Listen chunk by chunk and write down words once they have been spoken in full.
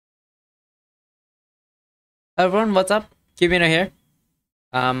Everyone, what's up? QnA here.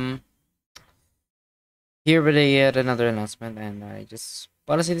 Um, here with yet another announcement, and I just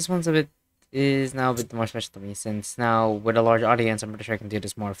want to say this one's is now a bit more special to me since now with a large audience, I'm pretty sure I can do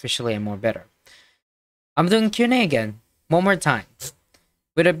this more officially and more better. I'm doing QnA again, one more time,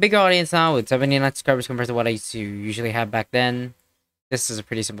 with a bigger audience now, with 79 subscribers compared to what I used to usually have back then. This is a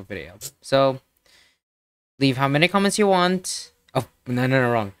pretty simple video, so leave how many comments you want. Oh,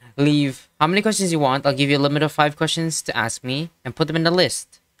 no, wrong. Leave how many questions you want. I'll give you a limit of 5 questions to ask me and put them in the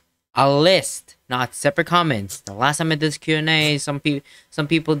list. A list, not separate comments. The last time I did this Q&A, some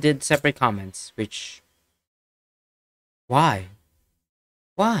people did separate comments, which... Why?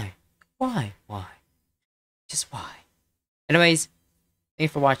 Why? Just why? Anyways,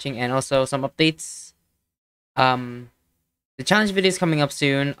 thanks for watching, and also some updates. The challenge video is coming up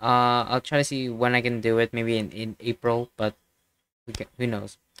soon. I'll try to see when I can do it, maybe in April, but who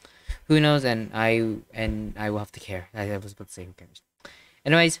knows? Who knows? And I will have to care. I was about to say who cares.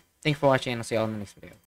 Anyways, thanks for watching, and I'll see you all in the next video.